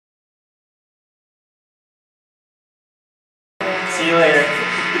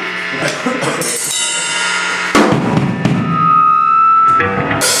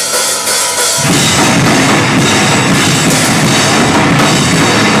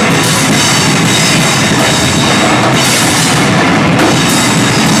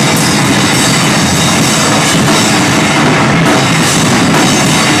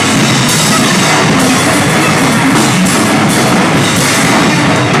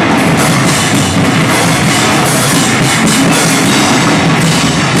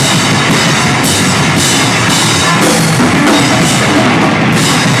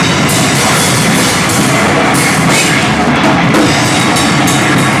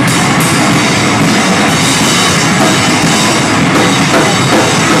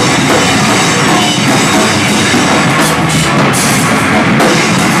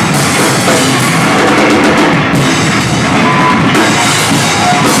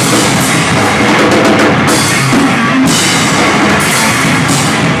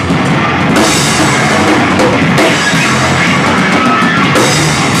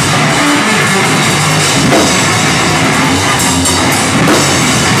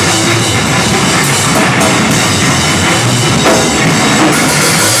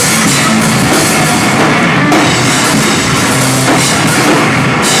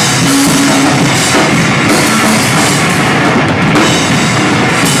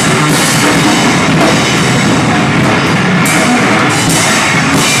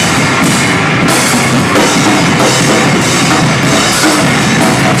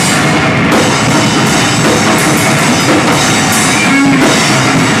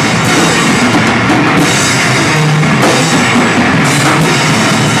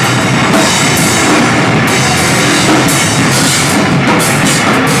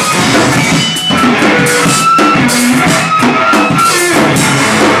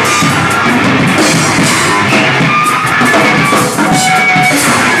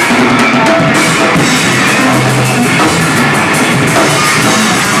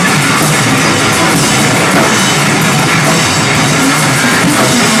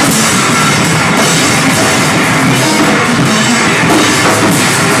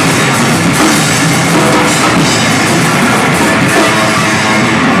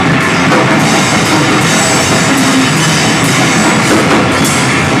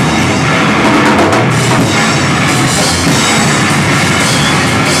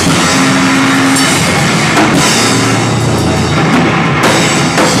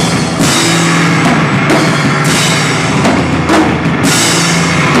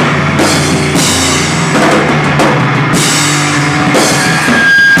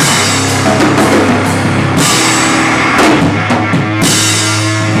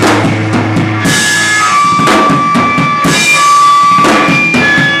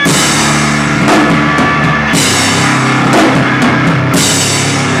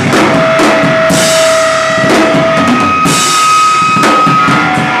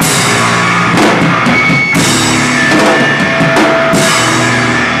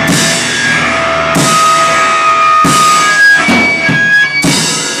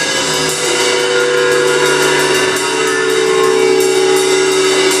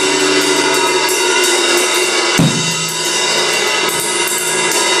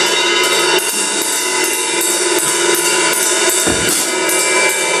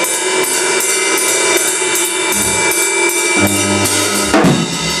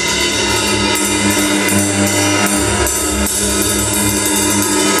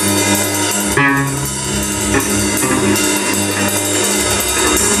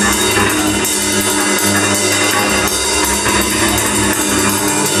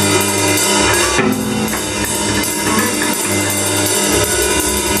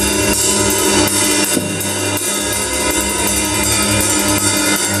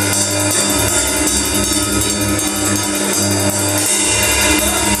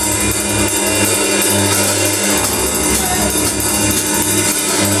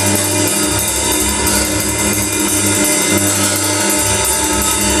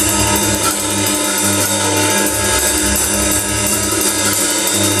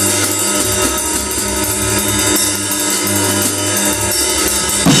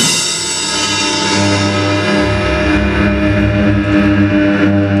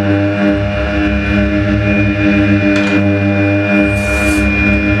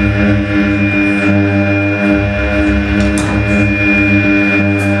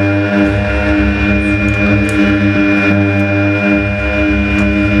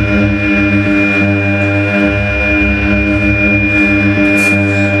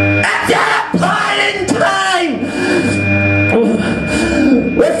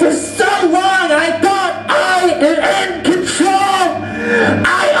For so long I thought I am in control.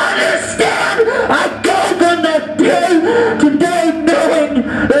 I understand. I go from that day to day knowing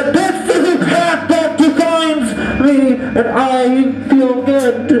that this is the path that defines me, and I feel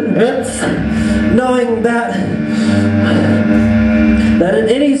good. It's knowing that in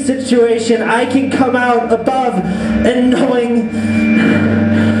any situation I can come out above, and knowing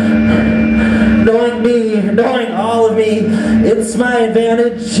me, knowing all of me, it's my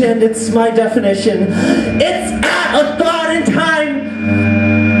advantage and it's my definition. It's at a thought in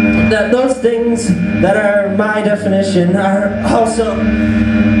time that those things that are my definition are also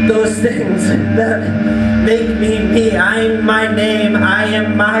those things that make me me. I am my name, I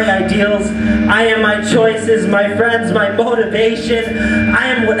am my ideals, I am my choices, my friends, my motivation. I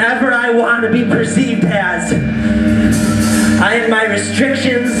am whatever I want to be perceived as. I am my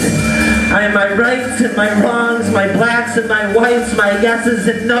restrictions, I am my rights and my wrongs, my blacks and my whites, my yeses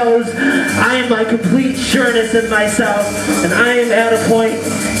and nos. I am my complete sureness in myself, and I am at a point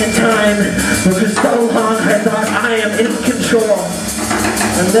in time where for so long I thought I am in control.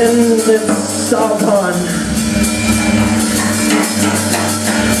 And then it's all gone.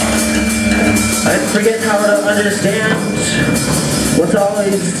 I forget how to understand what's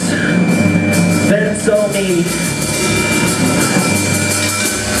always been so me.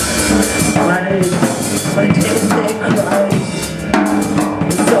 My day-to-day cries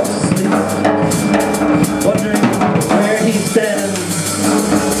in self-sleep, wondering where he's been,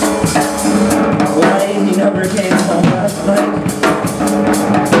 why he never came home last night.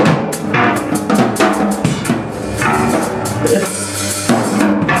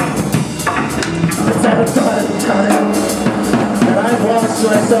 It's at a thought in time that I've lost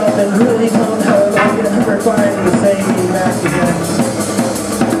myself and really don't know if I can ever find the same me back again.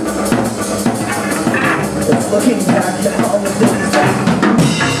 It's looking back at all the things that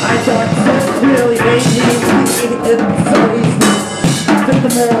I thought so clearly made me it's so easy to fit the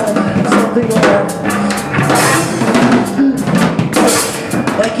mold of something more.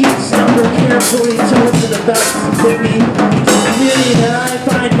 Like each number carefully chosen the best to fit me to the community that I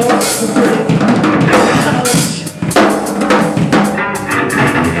find most fulfilling. College.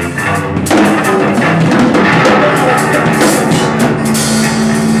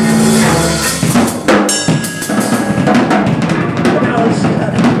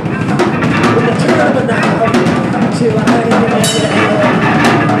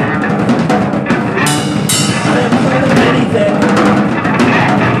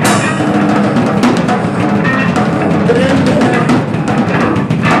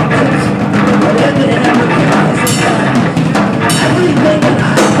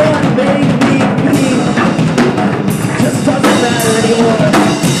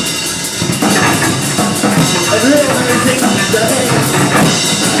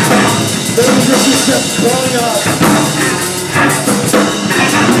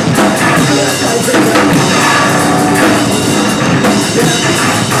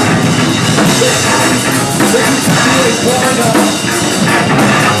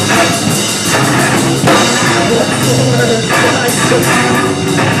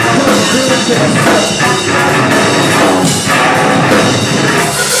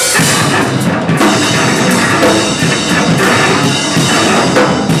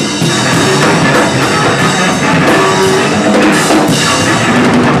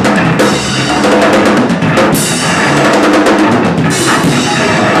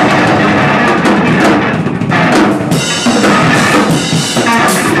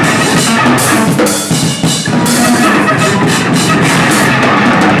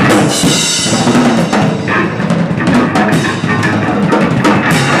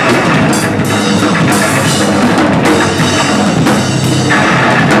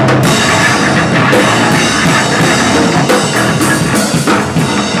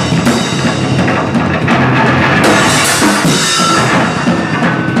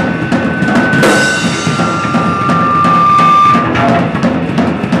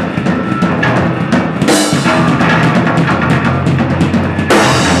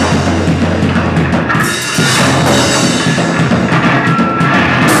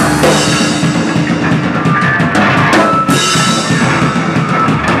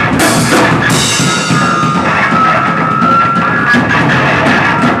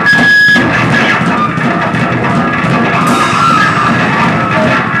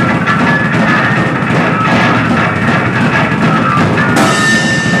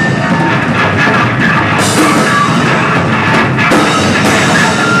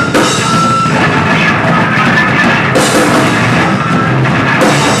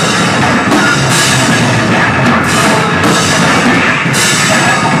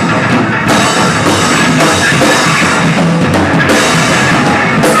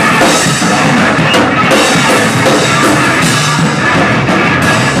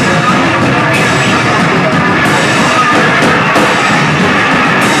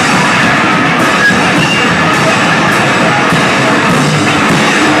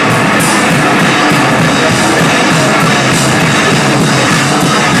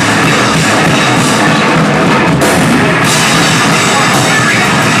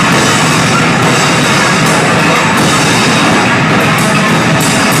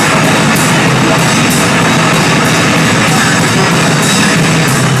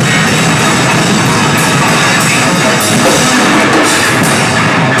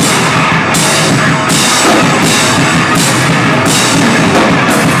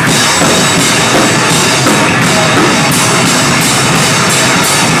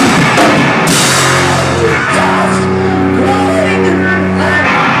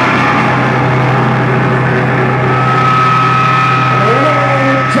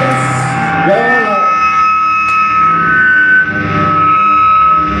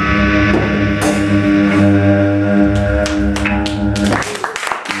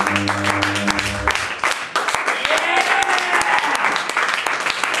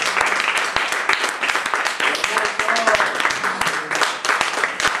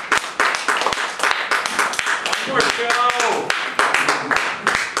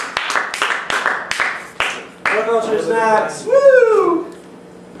 Monster Snacks. Woo!